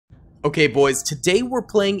Okay, boys, today we're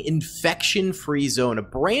playing Infection Free Zone, a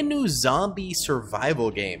brand new zombie survival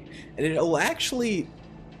game. And it'll actually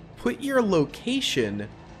put your location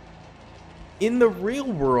in the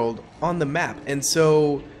real world on the map. And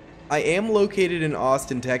so I am located in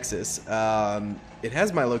Austin, Texas. It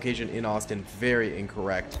has my location in Austin, very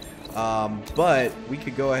incorrect. But we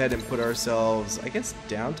could go ahead and put ourselves, I guess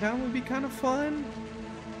downtown would be kind of fun.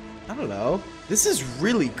 I don't know. This is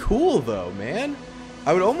really cool though, man.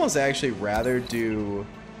 I would almost actually rather do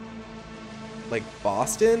like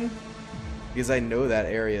Boston because I know that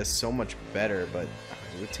area is so much better, but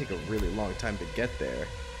it would take a really long time to get there.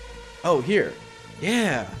 Oh, here.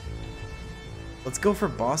 Yeah. Let's go for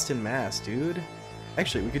Boston, Mass, dude.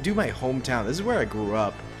 Actually, we could do my hometown. This is where I grew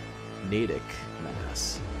up. Natick,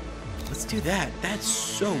 Mass. Let's do that. That's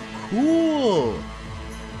so cool.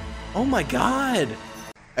 Oh my god.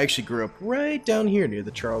 I actually grew up right down here near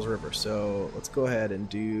the Charles River, so let's go ahead and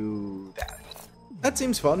do that. That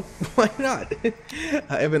seems fun. Why not?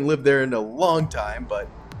 I haven't lived there in a long time, but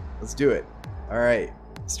let's do it. Alright,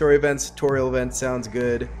 story events, tutorial events, sounds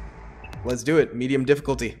good. Let's do it. Medium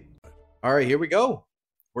difficulty. Alright, here we go.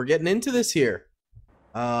 We're getting into this here.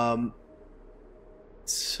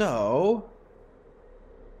 So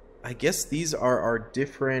I guess these are our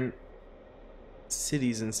different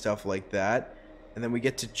cities and stuff like that. And then we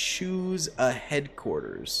get to choose a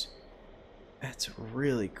headquarters. That's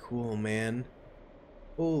really cool, man.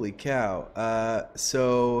 Holy cow.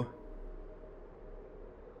 So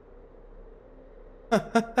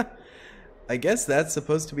I guess that's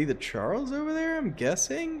supposed to be the Charles over there, I'm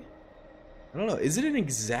guessing? I don't know. Is it an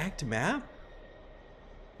exact map?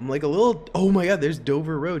 I'm like a little... Oh my god, there's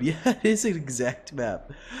Dover Road. Yeah, it is an exact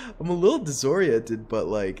map. I'm a little disoriented, but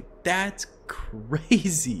like, that's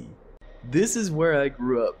crazy. This is where I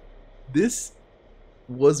grew up. This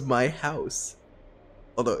was my house.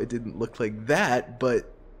 Although it didn't look like that,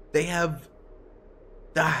 but they have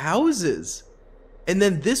the houses. And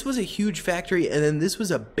then this was a huge factory, and then this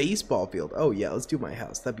was a baseball field. Oh yeah, let's do my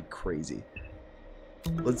house. That'd be crazy.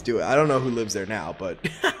 Let's do it. I don't know who lives there now, but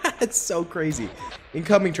it's so crazy.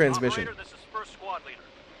 Incoming transmission. Operator, this is first squad leader.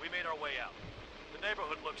 We made our way out. The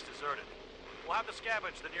neighborhood looks deserted. We'll have to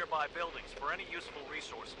scavenge the nearby buildings for any useful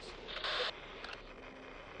resources.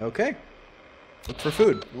 Okay. Look for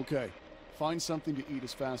food. Okay. Find something to eat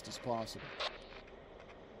as fast as possible.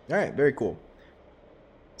 Alright, very cool.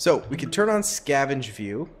 So, we can turn on scavenge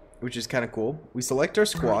view, which is kind of cool. We select our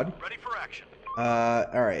squad. Ready for action.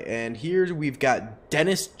 Alright, and here we've got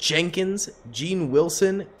Dennis Jenkins, Gene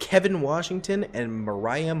Wilson, Kevin Washington, and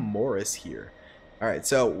Mariah Morris here. Alright,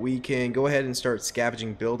 so we can go ahead and start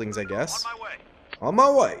scavenging buildings, I guess. On my way. On my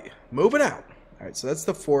way. Moving out. Alright, so that's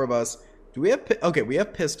the 4 of us. Do we have... Okay, we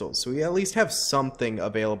have pistols, so we at least have something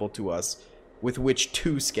available to us with which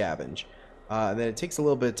to scavenge. And then it takes a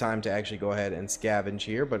little bit of time to actually go ahead and scavenge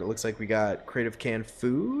here, but it looks like we got creative canned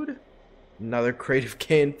food. Another creative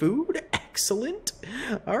canned food. Excellent.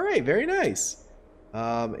 Alright, very nice.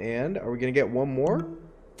 And are we going to get one more?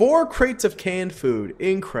 4 crates of canned food.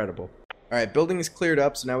 Incredible. Alright, building is cleared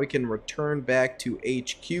up, so now we can return back to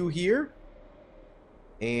HQ here.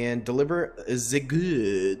 And deliver the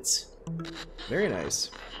goods. Very nice.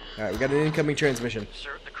 Alright, we got an incoming transmission.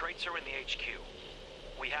 Sir, the crates are in the HQ.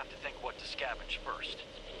 We have to think what to scavenge first.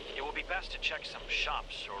 It will be best to check some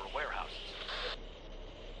shops or warehouses.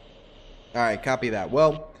 Alright, copy that.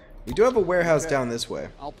 Well, we do have a warehouse down this way.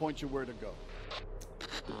 I'll point you where to go.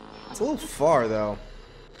 It's a little far, though.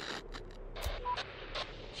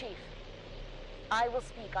 Chief, I will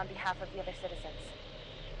speak on behalf of the other citizens.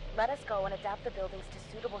 Let us go and adapt the buildings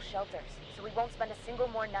to suitable shelters, so we won't spend a single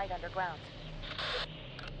more night underground.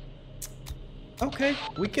 Okay,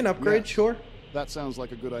 we can upgrade, Yes. sure. That sounds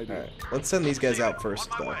like a good idea. Alright, let's send these guys out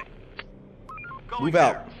first, On my though. way. Going Move there.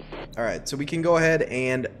 out. Alright, so we can go ahead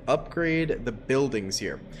and upgrade the buildings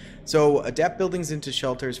here. So, adapt buildings into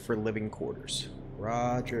shelters for living quarters.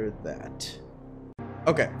 Roger that.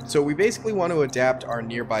 Okay, so we basically want to adapt our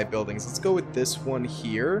nearby buildings. Let's go with this one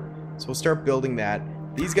here. So we'll start building that.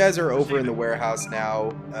 These guys are over in the warehouse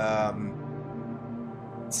now,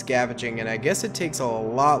 scavenging, and I guess it takes a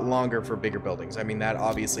lot longer for bigger buildings. I mean, that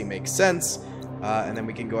obviously makes sense. And then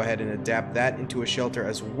we can go ahead and adapt that into a shelter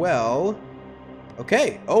as well.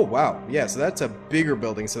 Okay. Oh, wow. Yeah, so that's a bigger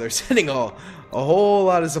building, so they're sending a whole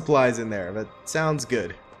lot of supplies in there. That sounds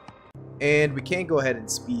good. And we can go ahead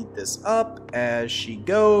and speed this up as she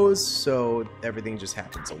goes, so everything just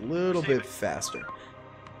happens a little bit faster.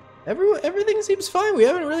 Everything seems fine. We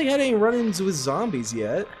haven't really had any run-ins with zombies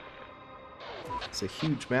yet. It's a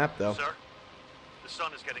huge map, though. Sir, the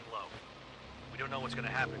sun is getting low. We don't know what's going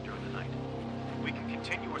to happen during the night. We can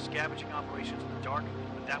continue our scavenging operations in the dark,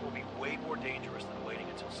 but that will be way more dangerous than waiting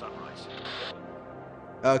until sunrise.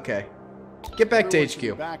 Okay. Get back to Everyone should be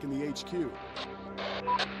HQ. back in the HQ.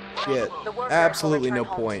 Yeah, The warfare absolutely will no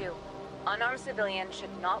return home point. too. Unarmed civilians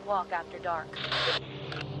should not walk after dark.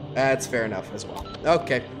 That's fair enough as well.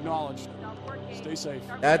 Okay, Acknowledged. Stay safe.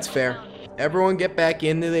 that's fair. Everyone get back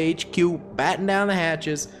into the HQ, batten down the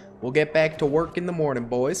hatches. We'll get back to work in the morning,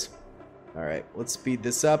 boys. Alright, let's speed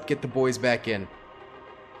this up, get the boys back in.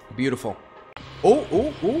 Beautiful. Oh,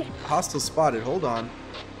 oh, oh, hostile spotted, hold on.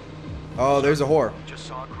 Oh, there's a whore. Just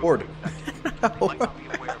saw a group Horde. of might not be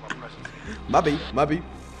aware of our presence. Mubby.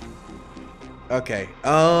 Okay,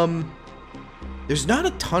 there's not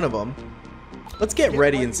a ton of them. Let's get ready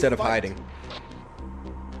ready instead to of fight. hiding.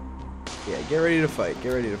 Yeah, get ready to fight. Get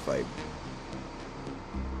ready to fight.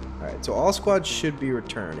 Alright, so all squads should be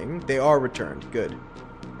returning. They are returned. Good.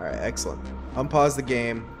 Alright, excellent. Unpause the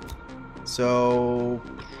game. So...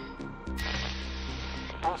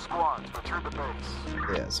 All squads, return to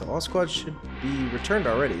base. yeah, so all squads should be returned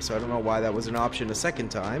already, so I don't know why that was an option a second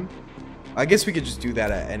time. I guess we could just do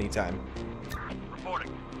that at any time.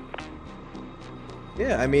 Reporting.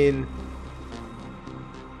 Yeah, I mean...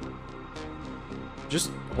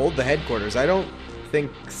 just hold the headquarters. I don't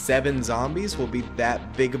think 7 zombies will be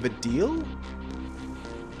that big of a deal.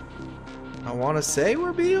 I want to say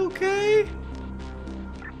we'll be okay.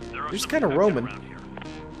 There are Just some kinda infected roaming. around here.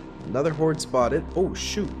 Another horde spotted. Oh,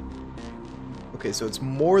 shoot. Okay, so it's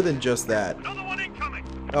more than just that. Another one incoming.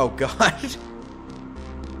 Oh, God.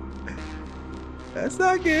 That's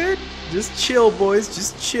not good. Just chill, boys.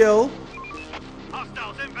 Just chill.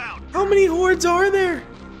 Hostiles inbound. How many hordes are there?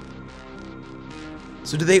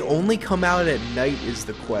 So do they only come out at night is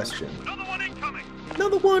the question. Another one incoming.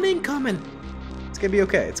 Another one incoming. It's gonna be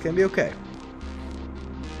okay. It's gonna be okay.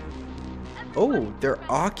 Oh, they're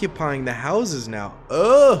occupying the houses now.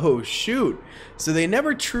 Oh, shoot. So they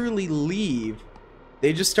never truly leave.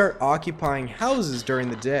 They just start occupying houses during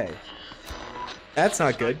the day. That's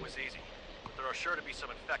not good. Night was easy, but there are sure to be some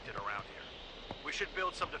infected around here. We should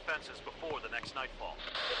build some defenses before the next nightfall.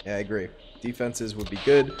 Yeah, I agree. Defenses would be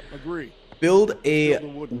good. Agree. Build a Build a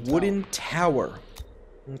wooden wooden tower.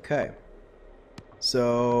 Okay.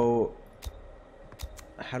 So,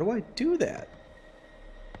 how do I do that?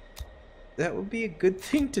 That would be a good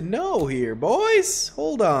thing to know here, boys.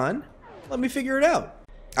 Hold on. Let me figure it out.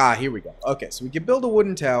 Ah, here we go. Okay, so we can build a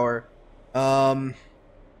wooden tower.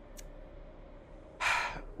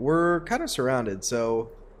 We're kind of surrounded, so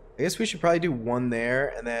I guess we should probably do one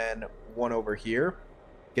there and then one over here.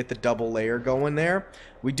 Get the double layer going there.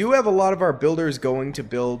 We do have a lot of our builders going to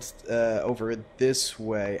build over this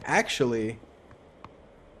way. Actually,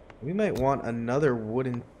 we might want another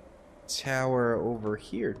wooden tower over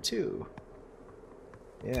here too.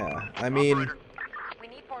 Yeah, I mean, Operator. We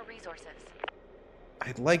need more resources.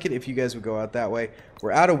 I'd like it if you guys would go out that way.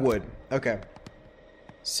 We're out of wood. Okay.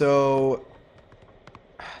 So,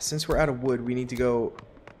 since we're out of wood, we need to go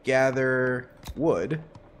gather wood.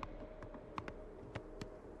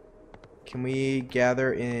 Can we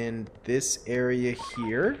gather in this area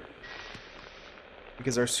here?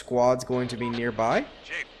 Because our squad's going to be nearby.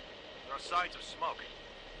 Chief, there are signs of smoke.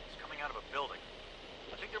 It's coming out of a building.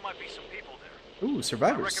 I think there might be some people there. Ooh, I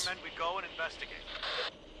survivors. recommend we go and investigate.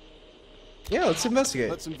 Yeah, let's investigate.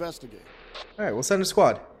 Let's investigate. Alright, we'll send a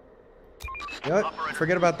squad. You know what? Operator.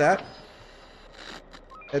 Forget about that.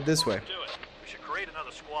 Head this way. Do it. We should create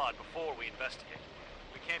another squad before we investigate.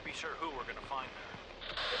 We can't be sure who we're going to find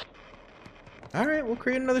there. Alright, we'll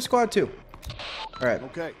create another squad too. Alright,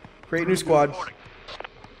 Okay. create a new squad. Reporting.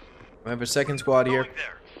 We have a second squad here. Going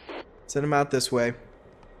there. Send them out this way.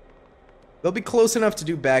 They'll be close enough to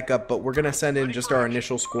do backup, but we're going to send in just our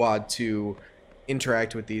initial squad to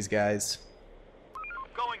interact with these guys.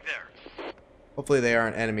 Going there. Hopefully they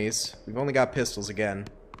aren't enemies. We've only got pistols again.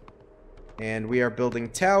 And we are building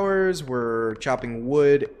towers, we're chopping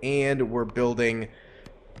wood, and we're building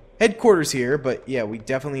headquarters here. But yeah, we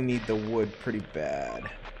definitely need the wood pretty bad.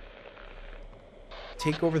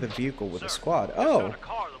 Take over the vehicle with Sir, a squad. I found Oh, a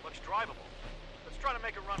car that looks drivable. Let's try to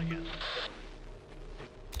make it run again.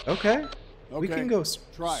 okay. We Okay, can go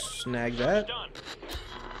try it. snag that. Done.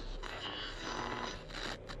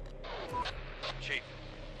 Chief,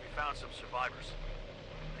 we found some survivors.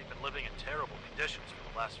 They've been living in terrible conditions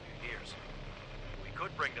for the last few years. We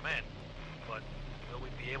could bring them in, but will we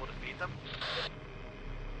be able to feed them?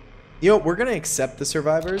 You know, we're going to accept the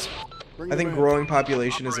survivors. Bring I think them in. growing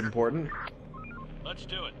population is Operator. important. Let's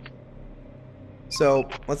do it. So,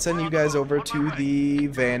 let's send you guys over to the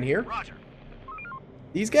van here. Roger.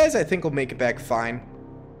 These guys, I think, will make it back fine.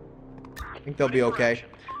 I think they'll be okay.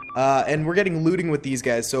 And we're getting looting with these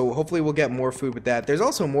guys, so hopefully we'll get more food with that. There's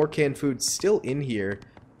also more canned food still in here.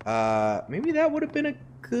 Maybe that would have been a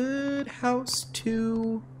good house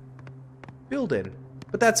to build in.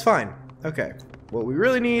 But that's fine. Okay. What we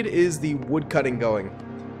really need is the wood cutting going.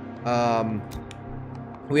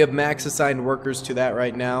 We have max assigned workers to that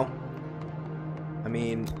right now. I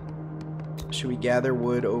mean, should we gather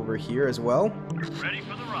wood over here as well? Ready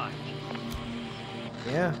for the ride.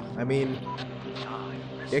 Yeah, I mean,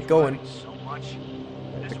 get going. So much.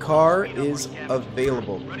 The car is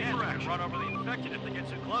available. Ready for action. Run over the infected if they get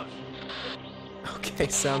too close. Okay,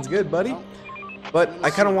 sounds good, buddy. But I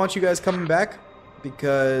kind of want you guys coming back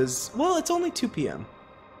because, well, it's only 2 p.m.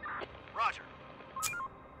 Roger.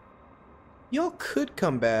 Y'all could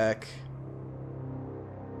come back.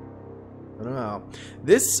 I don't know.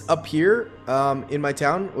 This up here in my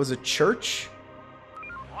town was a church.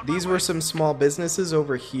 These were some small businesses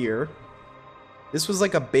over here. This was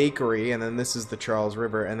like a bakery, and then this is the Charles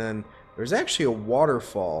River, and then there's actually a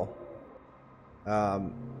waterfall.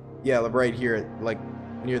 Yeah, right here, like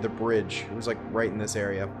near the bridge. It was like right in this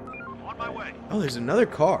area. On my way. Oh, there's another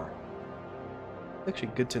car.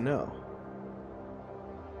 Actually, good to know.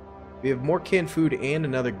 We have more canned food and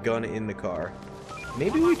another gun in the car.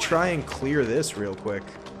 Maybe we try and clear this real quick.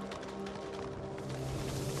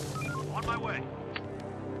 On my way.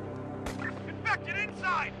 Infected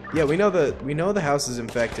inside. Yeah, we know the house is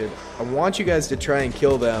infected. I want you guys to try and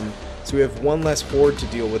kill them so we have one less horde to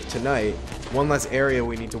deal with tonight. One less area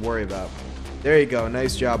we need to worry about. There you go.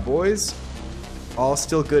 Nice job, boys. All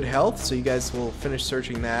still good health, so you guys will finish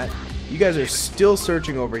searching that. You guys are still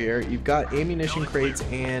searching over here. You've got ammunition crates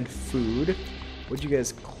and food. What'd you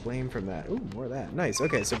guys claim from that? Ooh, more of that. Nice.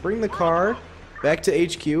 Okay, so bring the car back to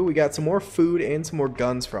HQ. We got some more food and some more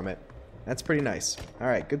guns from it. That's pretty nice.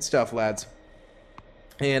 Alright, good stuff, lads.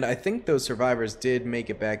 And I think those survivors did make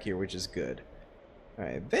it back here, which is good.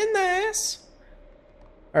 Alright, very nice.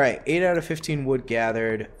 Alright, 8 out of 15 wood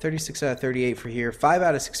gathered, 36 out of 38 for here, 5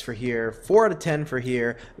 out of 6 for here, 4 out of 10 for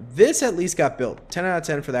here. This at least got built. 10 out of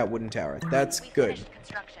 10 for that wooden tower. That's good.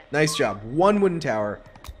 Nice job. 1 wooden tower.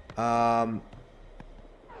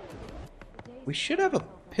 We should have a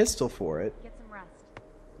pistol for it.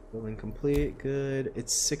 Building complete. Good.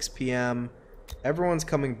 It's 6 p.m. Everyone's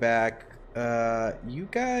coming back. You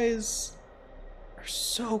guys are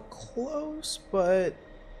so close, but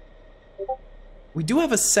we do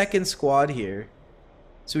have a second squad here,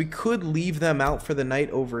 so we could leave them out for the night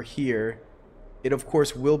over here. It, of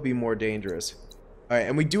course, will be more dangerous. Alright,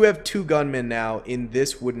 and we do have 2 gunmen now in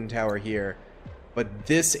this wooden tower here, but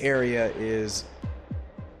this area is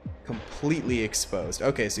completely exposed.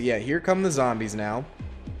 Okay, so yeah, here come the zombies now.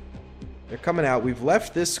 They're coming out. We've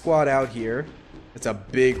left this squad out here. It's a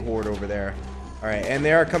big horde over there. Alright, and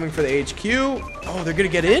they are coming for the HQ. Oh, they're gonna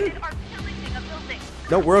get in?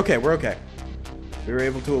 No, we're okay, we're okay. We were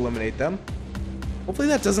able to eliminate them. Hopefully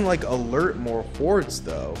that doesn't, like, alert more hordes,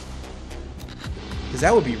 though. Because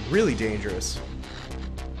that would be really dangerous.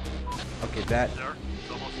 Okay, that... Sir,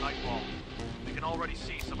 it's almost nightfall. We can already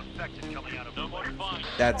see some infected coming out of the water.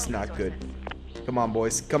 That's not good. Come on,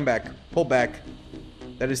 boys. Come back. Pull back.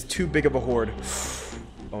 That is too big of a horde.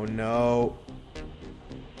 Oh, no.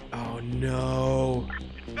 Oh, no.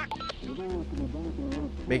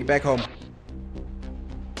 Make it back home.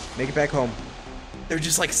 Make it back home. They're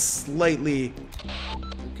just like slightly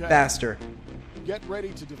faster. Get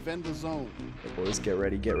ready to defend the zone. Okay, boys, get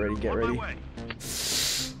ready, get ready, get ready.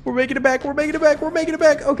 We're making it back, we're making it back, we're making it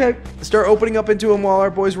back. Okay, start opening up into them while our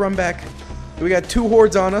boys run back. We got 2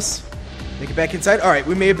 hordes on us. Make it back inside. Alright,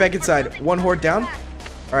 we made it back inside. 1 horde down.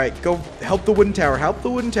 Alright, go help the wooden tower. Help the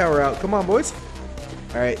wooden tower out. Come on, boys.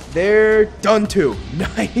 Alright, they're done too.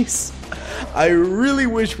 Nice. I really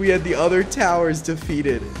wish we had the other towers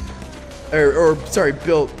defeated. Or sorry,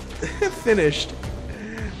 built. Finished.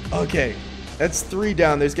 Okay, that's 3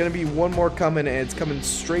 down. There's going to be 1 more coming, and it's coming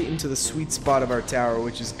straight into the sweet spot of our tower,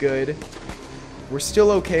 which is good. We're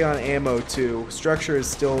still okay on ammo, too. Structure is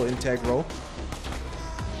still integral.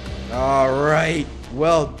 Alright.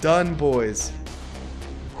 Well done, boys.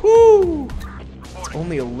 Whoo! It's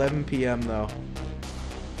only 11 p.m., though.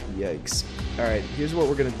 Yikes. Alright, here's what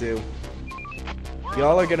we're going to do.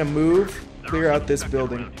 Y'all are going to move, clear out this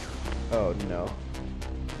building. Oh, no.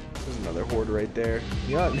 There's another horde right there.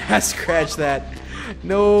 You know, nah, scratch that.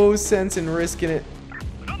 No sense in risking it.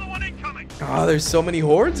 Oh, there's so many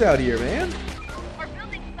hordes out here, man.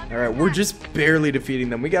 Alright, we're just barely defeating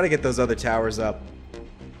them. We gotta get those other towers up.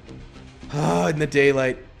 Oh, in the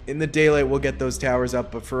daylight. In the daylight, we'll get those towers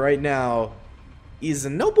up. But for right now, is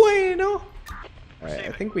no bueno. Alright,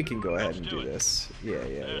 I think we can go ahead and do this. Yeah.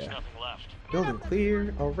 Building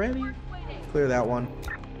clear already. Clear that one.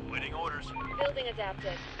 Waiting orders. Building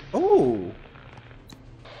adapted. Oh,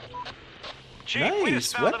 Chief, we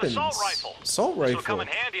just nice found weapons. an assault rifle. Assault This will come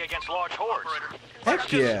rifle. in handy against large hordes.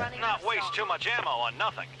 Heck yeah. Not waste too much ammo on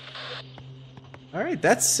nothing. Alright,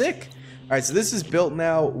 that's sick. Alright, so this is built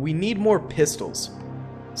now. We need more pistols.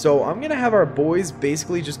 So I'm going to have our boys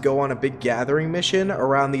basically just go on a big gathering mission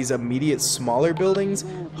around these immediate smaller buildings.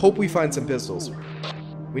 Hope we find some pistols.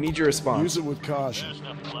 We need your response. Use it with caution. There's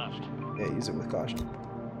nothing left. Yeah, use it with caution.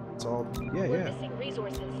 It's all... Yeah, We're yeah. missing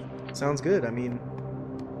resources. Sounds good. I mean...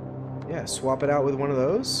 Yeah, swap it out with one of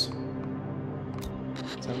those.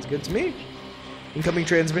 Sounds good to me. Incoming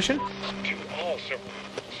transmission. To all servers,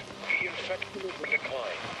 the infected will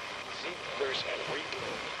decline. Seek others and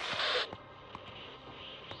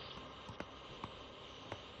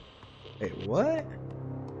rebuild. Wait, what?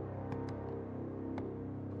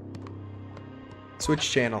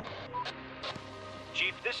 Switch channel.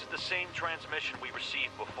 Chief, this is the same transmission we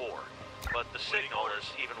received before, but the signal is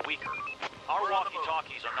even weaker. Our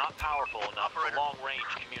walkie-talkies are not powerful enough for long-range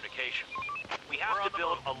communication. We have to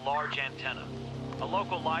build a large antenna. A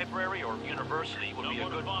local library or university would be a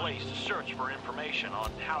good place to search for information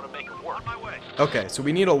on how to make it work. On my way. Okay, so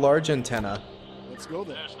we need a large antenna. Let's go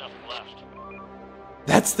there. There's nothing left.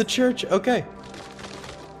 That's the church. Okay.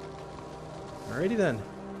 Alrighty then.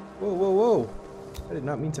 Whoa, whoa, whoa. I did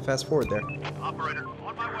not mean to fast forward there. Operator,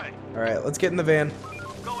 on my way. Alright, let's get in the van.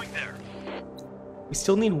 Going there. We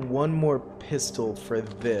still need one more pistol for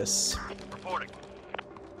this. Reporting.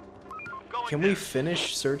 Going Can there. we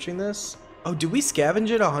finish searching this? Oh, did we scavenge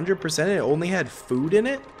it 100% and it only had food in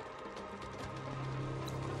it?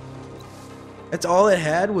 That's all it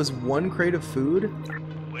had was one crate of food?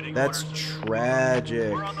 Waiting That's orders.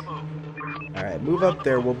 tragic. We're on the move. Alright, move up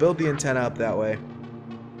there. We'll build the antenna up that way.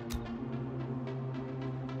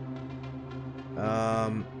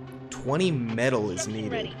 20 metal is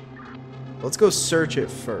needed. Let's go search it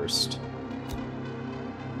first.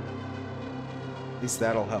 At least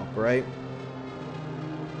that'll help, right?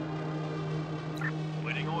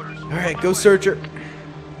 Waiting orders. Alright, go searcher.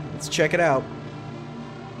 Let's check it out.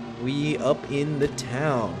 We up in the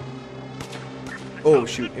town. Oh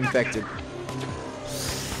shoot, infected.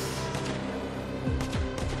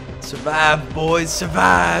 Survive, boys,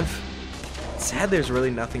 survive. Sad there's really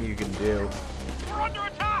nothing you can do. We're under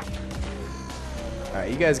attack.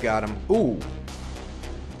 Alright, you guys got him. Ooh.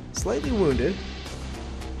 Slightly wounded.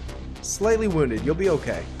 Slightly wounded. You'll be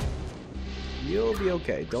okay. You'll be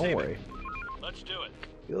okay. Don't worry. Let's do it.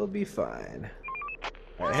 You'll be fine.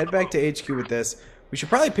 Alright, head back to HQ with this. We should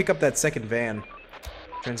probably pick up that second van.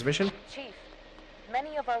 Transmission? Chief,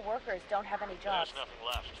 many of our workers don't have any jobs. There's nothing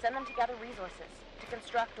left. Send them to gather resources, to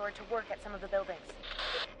construct or to work at some of the buildings.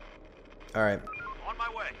 Alright. On my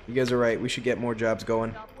way. You guys are right. We should get more jobs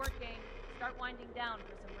going. Stop working. Start winding down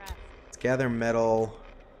for some rest. Let's gather metal.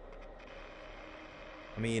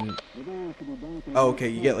 I mean... Oh, okay.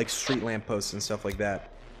 You get like street lampposts and stuff like that.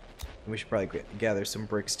 We should probably gather some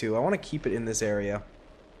bricks too. I want to keep it in this area.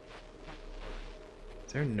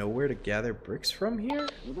 Is there nowhere to gather bricks from here?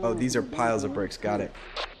 Oh, these are piles of bricks. Got it.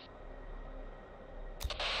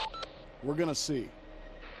 We're gonna see.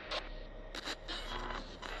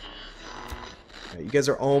 Alright, you guys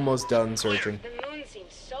are almost done searching. The moon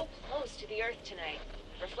seems so close to the Earth tonight,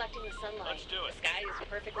 reflecting the sunlight. Let's do it. The sky is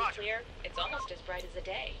perfectly clear. It's almost as bright as the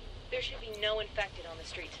day. There should be no infected on the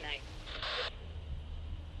street tonight.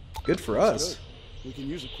 Good for us. Good. We can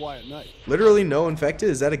use a quiet night. Literally no infected?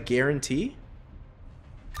 Is that a guarantee?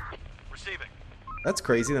 Receiving. That's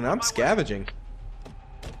crazy. Then I'm scavenging.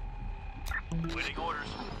 Waiting orders.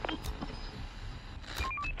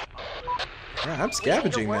 Yeah, I'm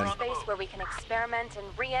scavenging we need then. a workspace where we can experiment and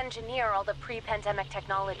re-engineer all the pre-pandemic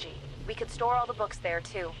technology. We could store all the books there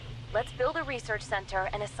too. Let's build a research center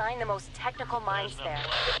and assign the most technical minds there.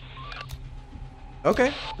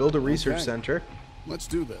 Okay, build a research Okay. center. Let's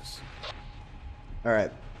do this.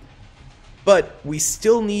 Alright. But we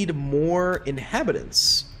still need more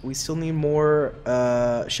inhabitants. We still need more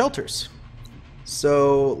shelters.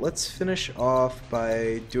 So let's finish off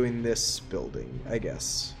by doing this building, I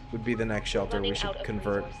guess. Would be the next shelter we should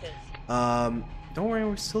convert. Don't worry,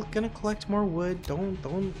 we're still gonna collect more wood.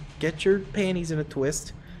 Don't get your panties in a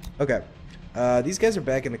twist. Okay. These guys are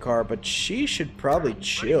back in the car, but she should probably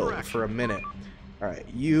chill for a minute. Alright,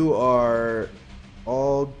 you are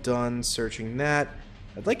all done searching that.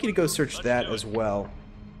 I'd like you to go search that as well.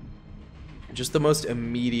 Just the most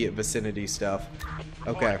immediate vicinity stuff.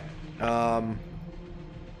 Okay. So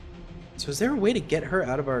is there a way to get her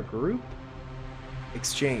out of our group?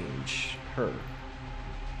 Exchange her.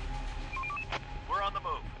 We're on the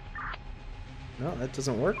move. No, that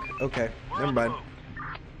doesn't work. Okay, never mind.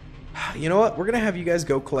 You know what? We're gonna have you guys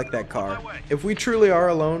go collect that car. If we truly are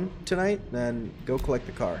alone tonight, then go collect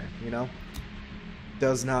the car, you know?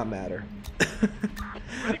 Does not matter.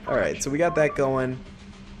 Alright, so we got that going.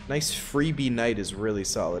 Nice freebie night is really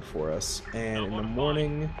solid for us. And in the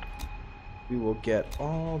morning, we will get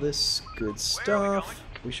all this good stuff.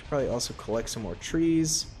 We should probably also collect some more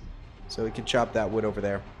trees, so we can chop that wood over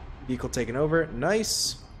there. Vehicle taken over.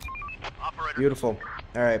 Nice. Beautiful.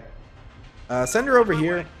 Alright. Send her over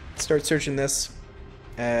here. Start searching this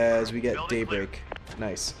as we get daybreak.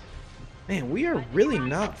 Nice. Man, we are really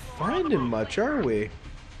not finding much, are we?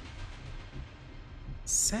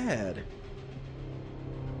 Sad.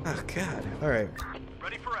 Oh, God. Alright.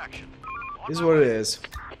 Ready for action. This is what it is.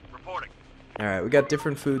 Reporting. Alright, we got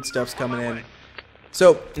different foodstuffs coming in.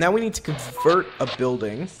 So, now we need to convert a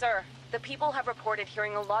building. Sir, the people have reported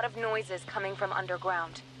hearing a lot of noises coming from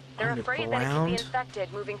underground. They're afraid that it could be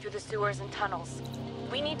infected moving through the sewers and tunnels.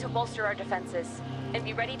 We need to bolster our defenses and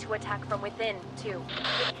be ready to attack from within, too.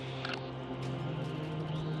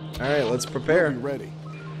 Alright, let's prepare. Be ready.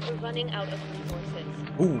 We're running out of resources.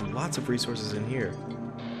 Ooh, lots of resources in here.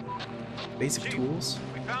 Basic tools.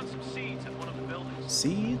 We found some seeds in one of the buildings.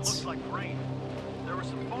 Seeds? Looks like grain. There were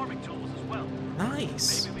some farming tools as well.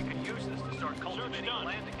 Nice. Maybe we could use this to start cultivating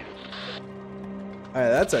land again.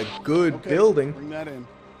 Alright, that's a good Okay, building. Bring that in.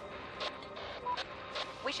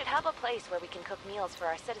 We should have a place where we can cook meals for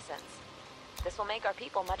our citizens. This will make our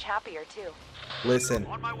people much happier, too. Listen,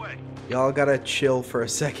 On my way. y'all gotta chill for a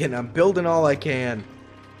second. I'm building all I can.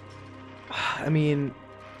 I mean,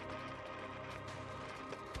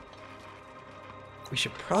 we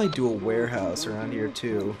should probably do a warehouse around here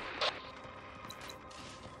too.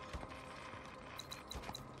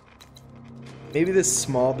 Maybe this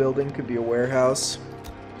small building could be a warehouse.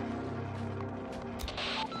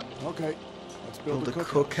 Okay, let's Build a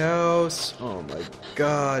cookhouse. cookhouse. Oh my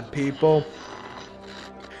god, people.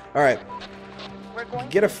 Alright, We're going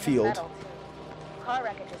Get to a need some field. metal, too. Car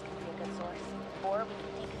wreckages can be a good source. Or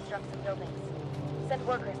we can deconstruct some buildings. Send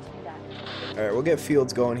workers to do that. alright, we'll get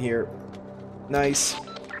fields going here. Nice.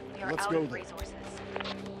 We are Let's out go of then. resources.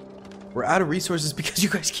 We're out of resources because you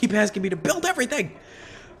guys keep asking me to build everything.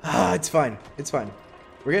 Ah, it's fine. It's fine.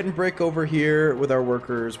 We're getting brick over here with our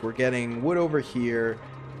workers. We're getting wood over here.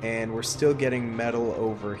 And we're still getting metal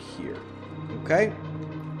over here. Okay?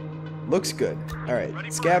 Looks good.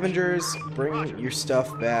 Alright, scavengers, bring your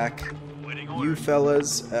stuff back. You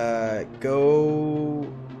fellas,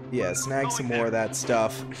 go... Yeah, snag some more of that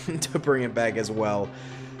stuff to bring it back as well.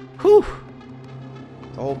 Whew!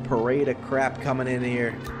 The whole parade of crap coming in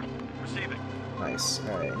here. Receiving. Nice.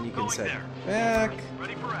 Alright, and you can Going set there. back.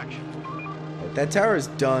 Ready for action. Alright, that tower is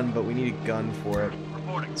done, but we need a gun for it.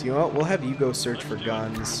 Reporting. So you know what? We'll have you go search for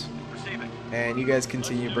guns. Receiving. And you guys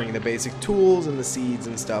continue bringing the basic tools and the seeds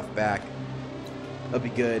and stuff back. That'll be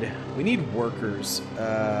good. We need workers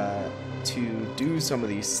to do some of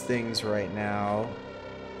these things right now.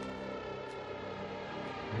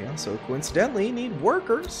 We also coincidentally need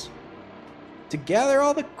workers to gather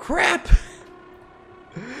all the crap.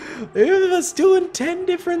 There's us doing 10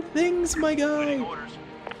 different things, my Waiting guy. orders.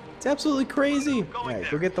 It's absolutely crazy. Alright,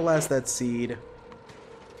 go get the last of that seed.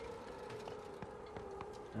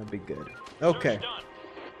 That'd be good. Okay. Search done.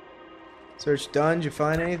 Search done. Did you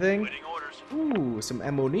find anything? Waiting orders. Ooh, some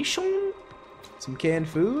ammunition. Some canned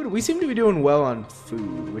food. We seem to be doing well on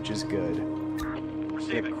food, which is good. We have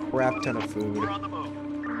Receiving. a crap ton of food. We're on the move.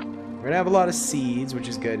 We're gonna have a lot of seeds, which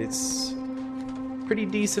is good. It's pretty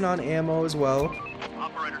decent on ammo as well.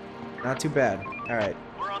 Operator. Not too bad. Alright.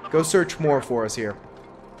 We're on the Go move. search more for us here.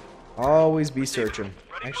 Always be searching.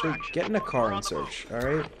 Ready for Actually, action. get in a car We're on and the search. move.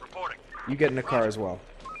 Alright? Reporting. You get in a car as well.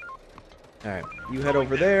 Alright. You head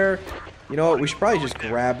over there. You know what? We should probably just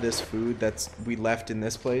grab this food we left in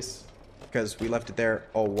this place. Because we left it there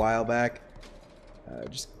a while back.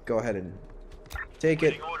 Just go ahead and take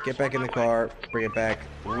it. Get back in the car. Bring it back.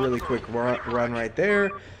 Really quick run right there.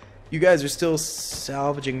 You guys are still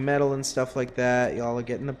salvaging metal and stuff like that. Y'all are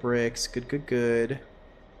getting the bricks. Good, good, good.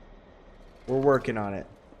 We're working on it.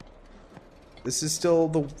 This is still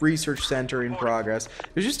the research center in progress.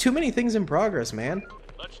 There's just too many things in progress, man.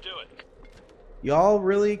 Let's do it. Y'all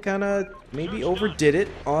really kind of maybe overdid it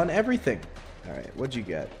on everything. Alright, what'd you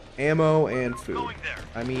get? Ammo and food. Going there.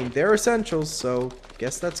 I mean, they're essentials, so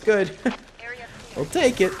guess that's good. Area We'll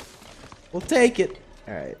take it. We'll take it.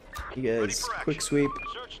 Alright, you Ready guys, for action. quick sweep.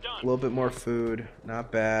 Search A done. little bit more food.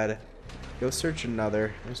 Not bad. Go search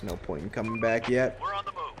another. There's no point in coming back yet. We're on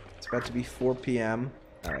the move. It's about to be 4 p.m.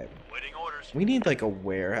 Alright. Waiting orders. We need like a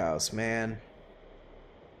warehouse, man.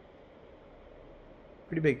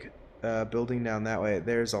 Pretty big building down that way.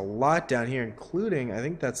 There's a lot down here, including, I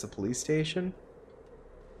think that's the police station.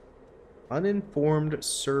 Uninformed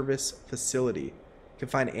service facility. You can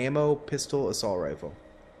find ammo, pistol, assault rifle.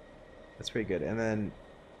 That's pretty good. And then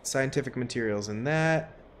scientific materials in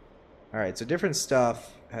that. Alright, so different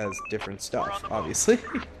stuff has different stuff, obviously.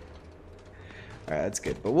 Alright, that's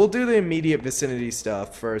good. But we'll do the immediate vicinity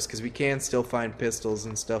stuff first, because we can still find pistols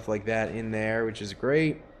and stuff like that in there, which is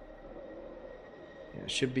great. Yeah,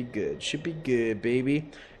 should be good. Should be good, baby.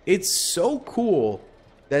 It's so cool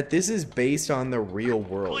that this is based on the real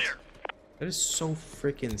world. That is so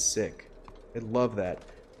freaking sick. I love that.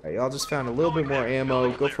 Alright, y'all just found a little bit more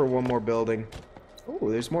ammo. Go for one more building. Oh,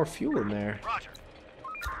 there's more fuel in there.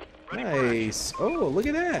 Nice. Oh, look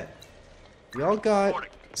at that. Y'all got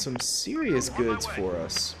some serious goods for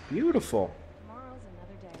us. Beautiful.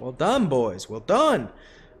 Well done, boys. Well done.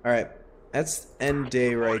 Alright, that's end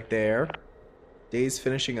day right there. Day's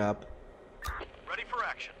finishing up. Ready for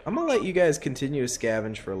action. I'm gonna let you guys continue to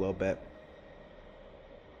scavenge for a little bit.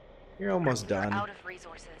 You're almost We're done. out of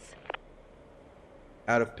resources.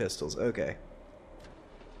 Out of pistols. Okay.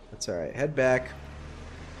 That's alright. Head back.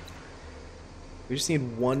 We just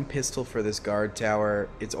need one pistol for this guard tower.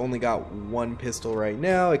 It's only got one pistol right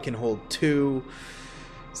now. It can hold two.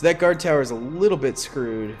 So that guard tower is a little bit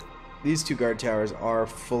screwed. These two guard towers are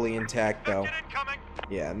fully intact though.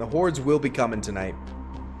 Yeah, and the hordes will be coming tonight.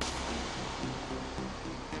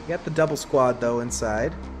 We got the double squad though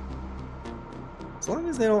inside. As long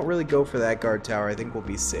as they don't really go for that guard tower, I think we'll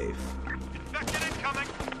be safe.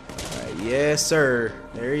 Alright, yes sir.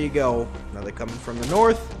 There you go. Now they're coming from the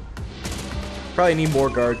north. Probably need more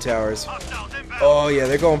guard towers. Oh yeah,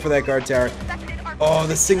 they're going for that guard tower. Oh,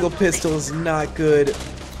 the single pistol is not good.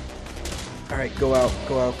 Alright, go out,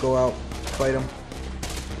 go out, go out. Fight him.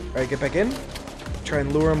 Alright, get back in. Try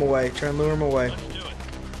and lure him away. Try and lure him away.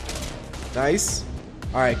 Nice.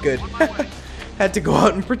 Alright, good. Had to go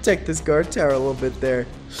out and protect this guard tower a little bit there.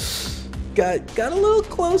 Got a little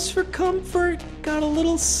close for comfort. Got a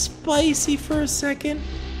little spicy for a second.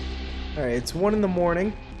 Alright, it's 1 in the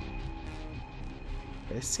morning.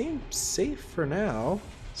 They seem safe for now.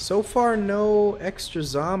 So far, no extra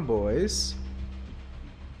zomboys.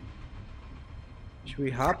 Should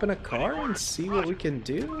we hop in a car and see what we can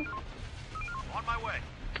do? On my way.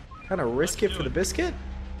 Kind of risk it for the biscuit?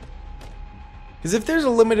 Because if there's a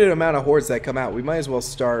limited amount of hordes that come out, we might as well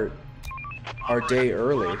start our day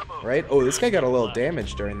early, right? Oh, this guy got a little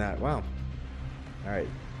damage during that. Wow. Alright,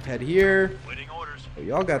 head here. Waiting orders. Oh,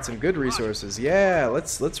 y'all got some good resources. Yeah,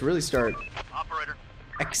 let's really start Operator.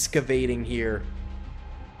 excavating here.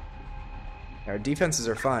 Our defenses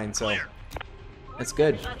are fine, so that's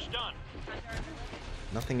good. Search done.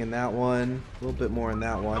 Nothing in that one. A little bit more in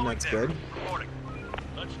that one. That's good. Reporting.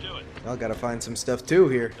 Let's do it. Y'all gotta find some stuff too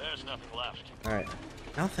here. There's nothing left. Alright.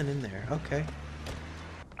 Nothing in there. Okay.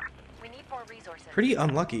 We need more resources. Pretty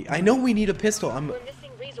unlucky. I know we need a pistol. I'm We're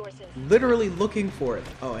missing resources. literally looking for it.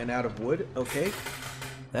 Oh, and out of wood. Okay.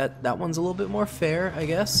 That one's a little bit more fair, I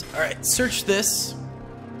guess. Alright, search this.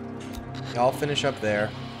 I'll finish up there.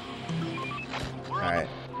 Alright.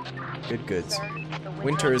 Good goods.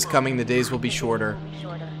 Winter is coming, the days will be shorter,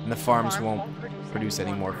 and the farms won't produce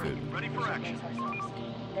any more food. Ready for action.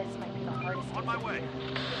 This might be the hardest. On my way.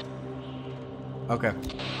 Okay.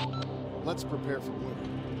 Let's prepare for winter.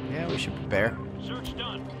 Yeah, we should prepare. Search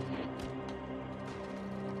done.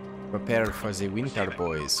 Prepare for the winter,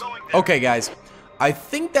 boys. Okay, guys. I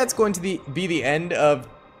think that's going to be the end of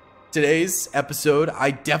today's episode.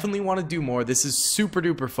 I definitely want to do more. This is super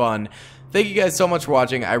duper fun. Thank you guys so much for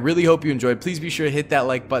watching. I really hope you enjoyed. Please be sure to hit that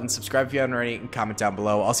like button, subscribe if you haven't already, and comment down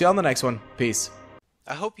below. I'll see you on the next one. Peace.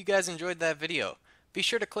 I hope you guys enjoyed that video. Be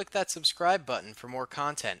sure to click that subscribe button for more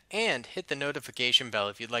content, and hit the notification bell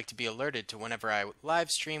if you'd like to be alerted to whenever I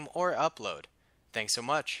live stream or upload. Thanks so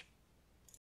much.